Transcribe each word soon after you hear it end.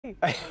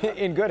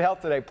In good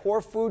health today, poor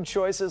food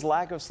choices,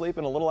 lack of sleep,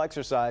 and a little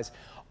exercise,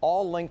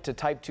 all linked to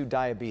type 2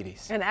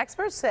 diabetes. And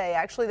experts say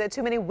actually that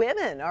too many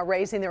women are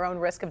raising their own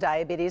risk of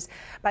diabetes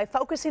by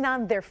focusing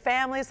on their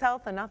family's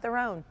health and not their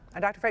own.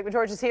 Dr. Frank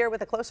McGeorge is here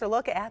with a closer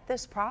look at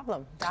this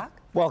problem. Doc?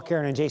 Well,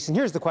 Karen and Jason,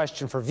 here's the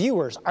question for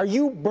viewers. Are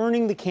you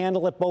burning the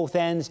candle at both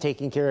ends,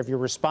 taking care of your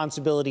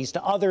responsibilities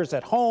to others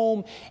at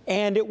home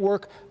and at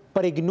work,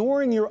 but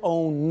ignoring your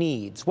own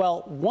needs?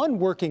 Well, one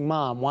working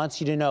mom wants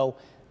you to know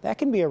that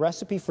can be a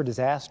recipe for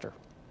disaster.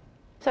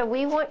 So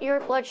we want your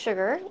blood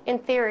sugar, in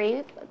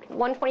theory,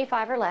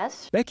 125 or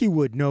less. Becky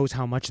Wood knows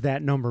how much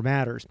that number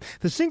matters.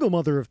 The single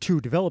mother of two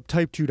developed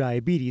type 2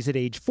 diabetes at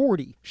age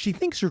 40. She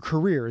thinks her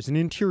career as an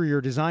interior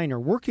designer,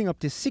 working up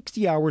to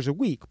 60 hours a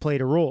week,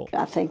 played a role.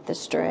 I think the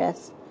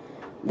stress,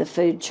 the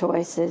food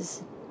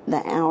choices,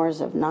 the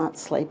hours of not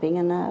sleeping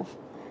enough,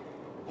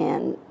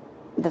 and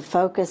the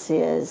focus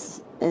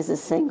is, as a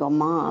single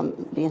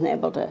mom, being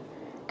able to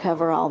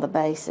cover all the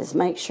bases,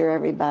 make sure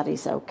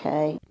everybody's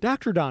okay.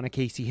 Dr. Donna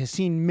Casey has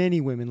seen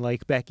many women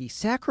like Becky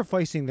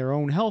sacrificing their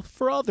own health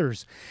for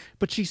others.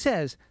 But she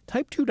says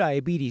type 2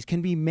 diabetes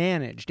can be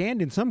managed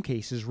and in some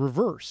cases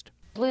reversed.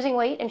 Losing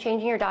weight and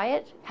changing your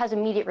diet has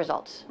immediate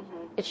results.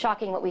 It's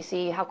shocking what we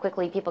see, how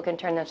quickly people can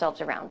turn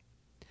themselves around.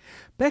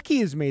 Becky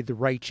has made the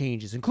right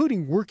changes,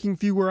 including working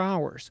fewer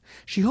hours.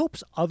 She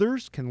hopes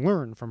others can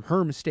learn from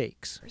her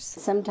mistakes.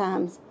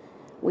 Sometimes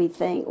we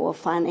think, well,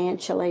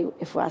 financially,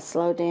 if I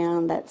slow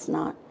down, that's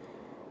not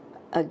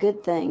a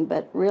good thing.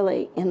 But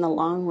really, in the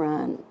long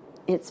run,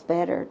 it's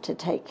better to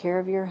take care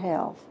of your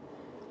health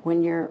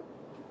when you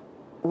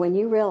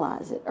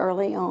realize it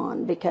early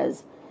on,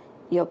 because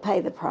you'll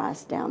pay the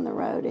price down the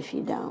road if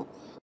you don't.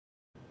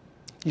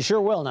 You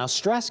sure will. Now,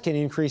 stress can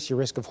increase your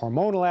risk of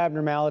hormonal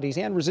abnormalities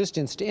and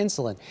resistance to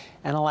insulin.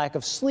 And a lack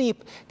of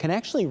sleep can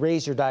actually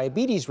raise your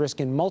diabetes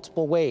risk in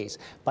multiple ways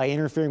by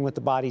interfering with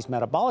the body's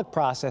metabolic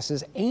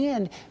processes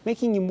and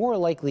making you more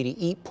likely to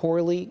eat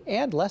poorly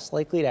and less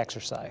likely to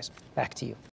exercise. Back to you.